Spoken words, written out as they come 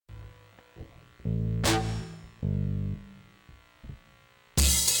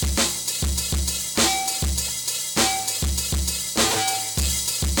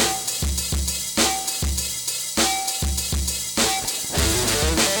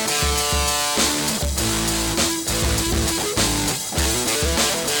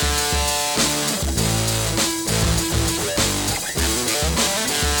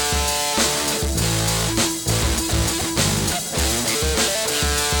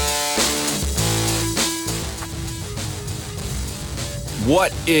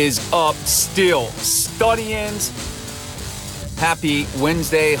What is up still? Studyins. Happy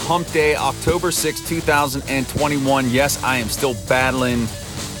Wednesday, hump day, October 6, 2021. Yes, I am still battling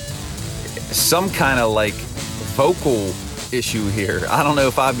some kind of vocal issue here. I don't know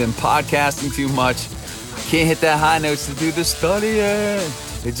if I've been podcasting too much. I can't hit that high notes to do the studying.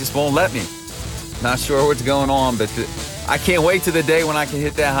 It just won't let me. Not sure what's going on, but I can't wait to the day when I can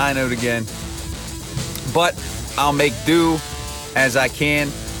hit that high note again. But I'll make do as I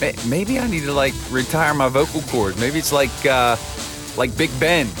can. Maybe I need to retire my vocal cords. Maybe it's like Big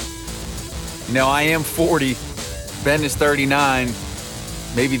Ben. You know, I am 40. Ben is 39.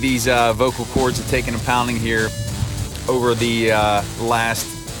 Maybe these vocal cords are taking a pounding here over the last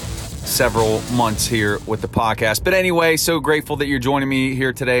several months here with the podcast. But anyway, so grateful that you're joining me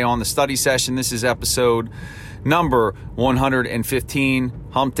here today on the study session. This is episode number 115,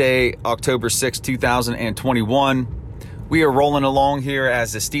 hump day, October 6, 2021. We are rolling along here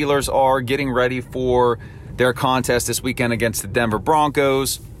as the Steelers are getting ready for their contest this weekend against the Denver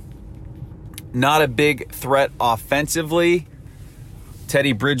Broncos. Not a big threat offensively.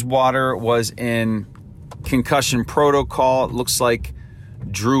 Teddy Bridgewater was in concussion protocol. It looks like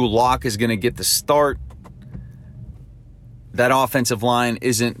Drew Lock is going to get the start. That offensive line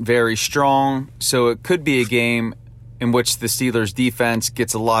isn't very strong, so it could be a game in which the Steelers defense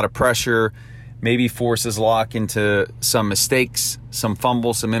gets a lot of pressure, maybe forces Lock into some mistakes, some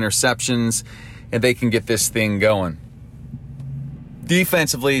fumbles, some interceptions, and they can get this thing going.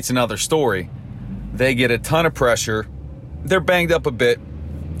 Defensively, it's another story. They get a ton of pressure. They're banged up a bit,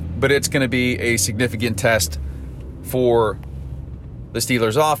 but it's going to be a significant test for the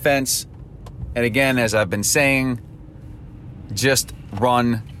Steelers offense. And again, as I've been saying, just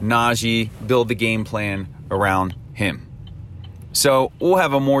run Najee, build the game plan around him. So we'll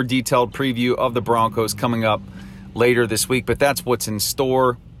have a more detailed preview of the Broncos coming up later this week, but that's what's in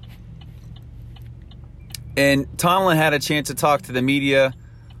store. And Tomlin had a chance to talk to the media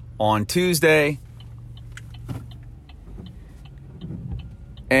on Tuesday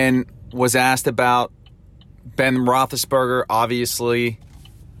and was asked about Ben Roethlisberger. Obviously,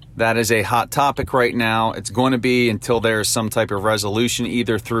 that is a hot topic right now. It's going to be until there's some type of resolution,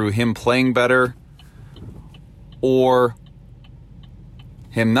 either through him playing better or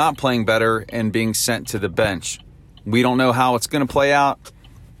him not playing better and being sent to the bench. We don't know how it's going to play out,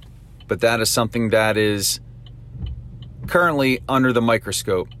 but that is something that is currently under the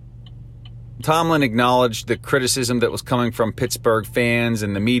microscope. Tomlin acknowledged the criticism that was coming from Pittsburgh fans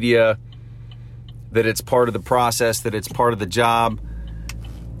and the media, that it's part of the process, that it's part of the job.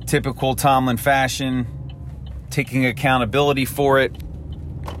 Typical Tomlin fashion, taking accountability for it,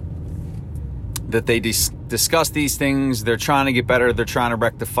 that they discuss these things, they're trying to get better, they're trying to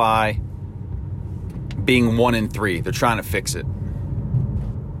rectify being 1-3, they're trying to fix it.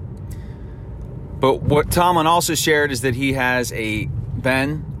 But what Tomlin also shared is that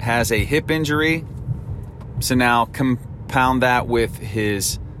Ben has a hip injury, so now compound that with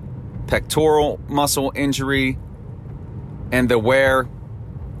his pectoral muscle injury and the wear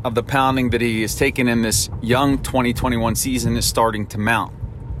of the pounding that he has taken in this young 2021 season is starting to mount.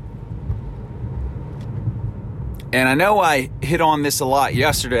 And I know I hit on this a lot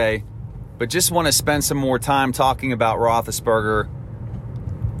yesterday, but just want to spend some more time talking about Roethlisberger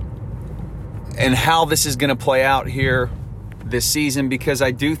and how this is going to play out here this season, because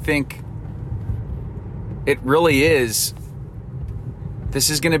I do think it really is. This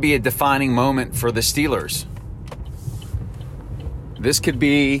is going to be a defining moment for the Steelers. This could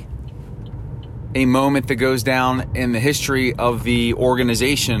be a moment that goes down in the history of the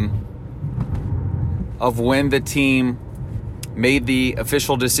organization, of when the team made the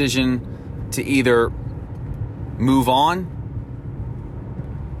official decision to either move on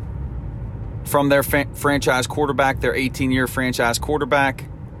from their franchise quarterback, their 18-year franchise quarterback,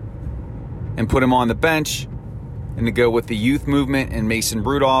 and put him on the bench, and to go with the youth movement and Mason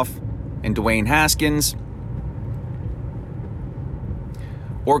Rudolph and Dwayne Haskins.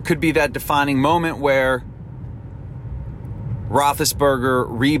 Or it could be that defining moment where Roethlisberger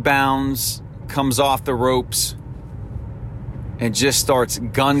rebounds, comes off the ropes, and just starts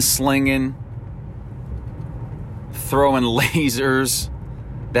gunslinging, throwing lasers.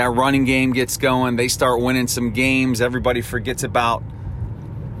 That running game gets going. They start winning some games. Everybody forgets about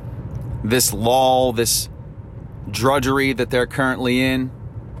this lull, this drudgery that they're currently in.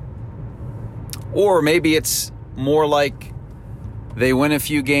 Or maybe it's more like they win a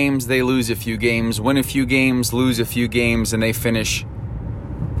few games, they lose a few games, win a few games, lose a few games, and they finish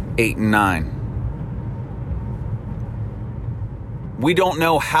 8-9. We don't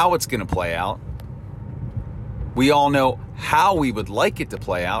know how it's going to play out. We all know how we would like it to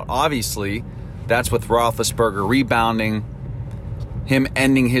play out. Obviously, that's with Roethlisberger rebounding, him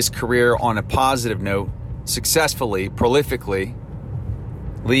ending his career on a positive note, successfully, prolifically,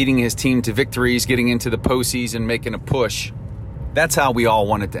 leading his team to victories, getting into the postseason, making a push. That's how we all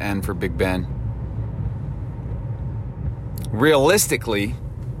want it to end for Big Ben. Realistically,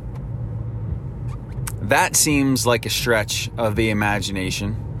 that seems like a stretch of the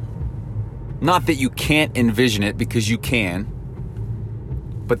imagination. Not that you can't envision it, because you can,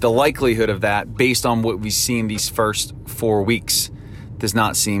 but the likelihood of that, based on what we've seen these first 4 weeks, does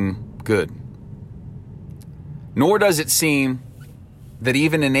not seem good. Nor does it seem that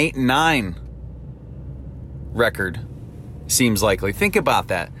even an 8-9 record seems likely. Think about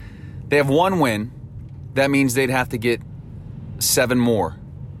that. They have 1 win. That means they'd have to get 7 more.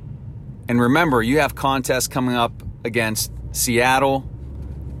 And remember, you have contests coming up against Seattle,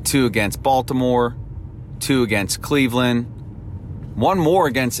 2 against Baltimore, 2 against Cleveland, 1 more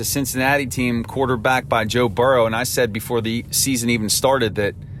against a Cincinnati team quarterbacked by Joe Burrow. And I said before the season even started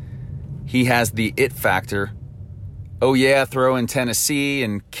that he has the it factor. Oh yeah, throw in Tennessee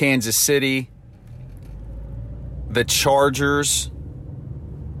and Kansas City, the Chargers.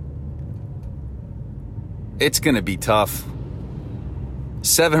 It's going to be tough.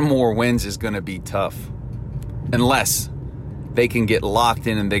 7 more wins is going to be tough. Unless they can get locked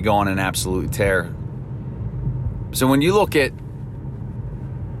in and they go on an absolute tear. So when you look at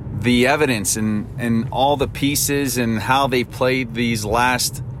the evidence and all the pieces and how they played these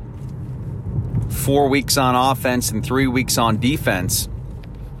last 4 weeks on offense and 3 weeks on defense,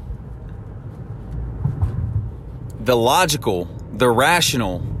 the logical, the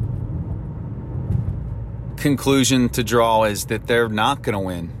rational conclusion to draw is that they're not going to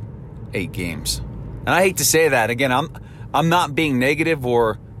win 8 games. And I hate to say that. Again, I'm not being negative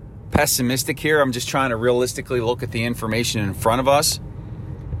or pessimistic here. I'm just trying to realistically look at the information in front of us.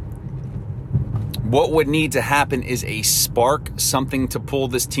 What would need to happen is a spark, something to pull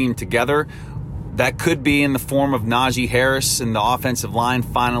this team together. That could be in the form of Najee Harris and the offensive line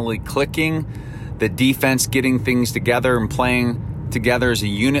finally clicking, the defense getting things together and playing together as a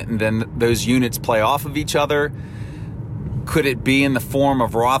unit, and then those units play off of each other. Could it be in the form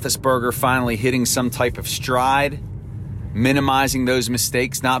of Roethlisberger finally hitting some type of stride, minimizing those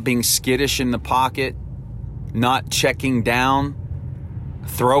mistakes, not being skittish in the pocket, not checking down,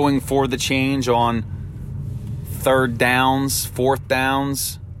 throwing for the change on 3rd downs, 4th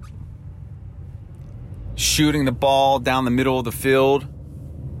downs, shooting the ball down the middle of the field?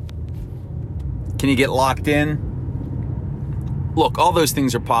 Can you get locked in? Look, all those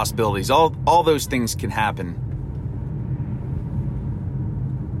things are possibilities. All those things can happen.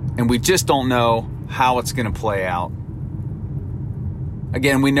 And we just don't know how it's going to play out.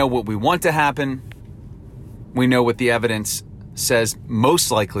 Again, we know what we want to happen. We know what the evidence says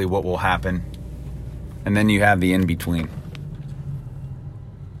most likely what will happen. And then you have the in-between.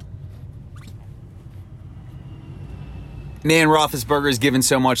 Man, Roethlisberger has given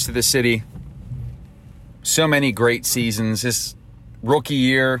so much to the city. So many great seasons. His rookie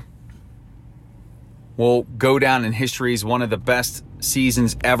year will go down in history as one of the best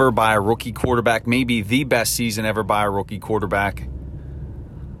seasons ever by a rookie quarterback, maybe the best season ever by a rookie quarterback.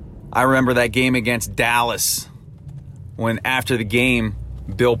 I remember that game against Dallas when after the game,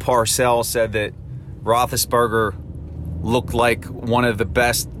 Bill Parcells said that Roethlisberger looked like one of the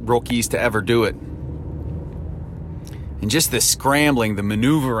best rookies to ever do it. And just the scrambling, the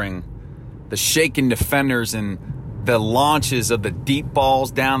maneuvering, the shaking defenders, and the launches of the deep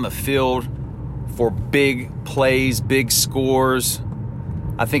balls down the field for big plays, big scores.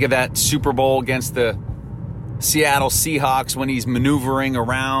 I think of that Super Bowl against the Seattle Seahawks when he's maneuvering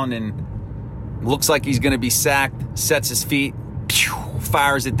around and looks like he's going to be sacked, sets his feet,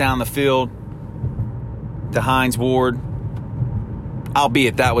 fires it down the field to Hines Ward.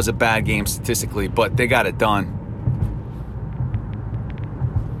 Albeit that was a bad game statistically, but they got it done.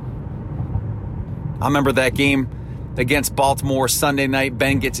 I remember that game against Baltimore Sunday night.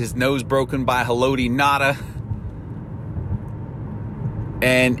 Ben gets his nose broken by Haloti Ngata.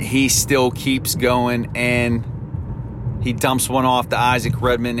 And he still keeps going, and he dumps one off to Isaac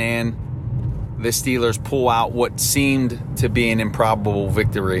Redman, and the Steelers pull out what seemed to be an improbable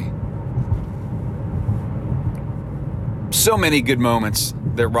victory. So many good moments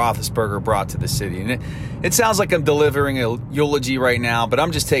that Roethlisberger brought to the city. And it sounds like I'm delivering a eulogy right now, but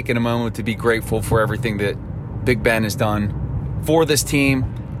I'm just taking a moment to be grateful for everything that Big Ben has done for this team.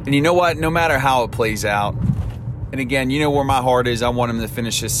 And you know what? No matter how it plays out, and again, you know where my heart is. I want him to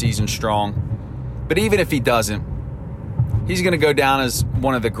finish this season strong. But even if he doesn't, he's going to go down as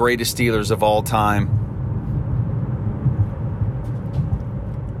one of the greatest Steelers of all time.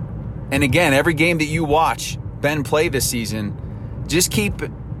 And again, every game that you watch Ben play this season, just keep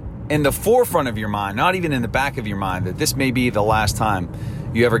in the forefront of your mind, not even in the back of your mind, that this may be the last time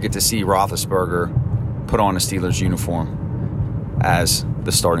you ever get to see Roethlisberger put on a Steelers uniform as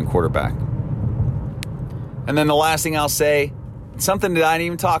the starting quarterback. And then the last thing I'll say, something that I didn't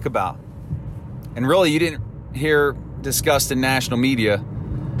even talk about, and really you didn't hear discussed in national media.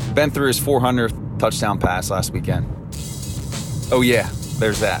 Ben threw his 400th touchdown pass last weekend. Oh yeah,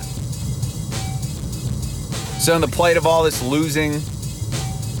 there's that. So in the plight of all this losing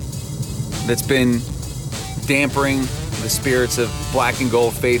that's been dampering the spirits of black and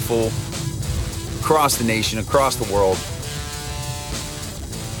gold faithful across the nation, across the world,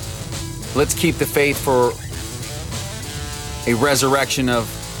 let's keep the faith for a resurrection of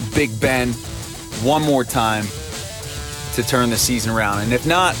Big Ben one more time to turn the season around. And if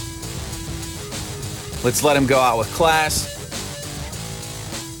not, let's let him go out with class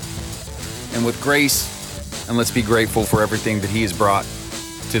and with grace, and let's be grateful for everything that he has brought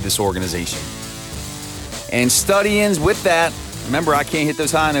to this organization. And studyings with that, remember, I can't hit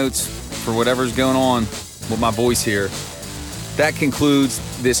those high notes for whatever's going on with my voice here. That concludes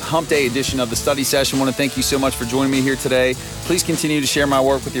this Hump Day edition of the study session. I want to thank you so much for joining me here today. Please continue to share my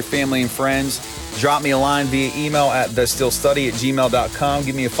work with your family and friends. Drop me a line via email at thestillstudy@gmail.com.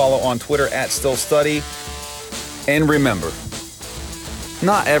 Give me a follow on Twitter @stillstudy. And remember,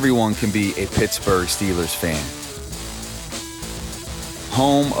 not everyone can be a Pittsburgh Steelers fan.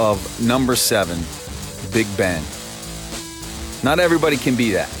 Home of number 7, Big Ben. Not everybody can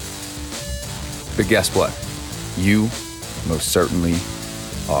be that. But guess what? You most certainly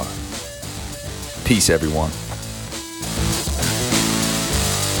are. Peace, everyone.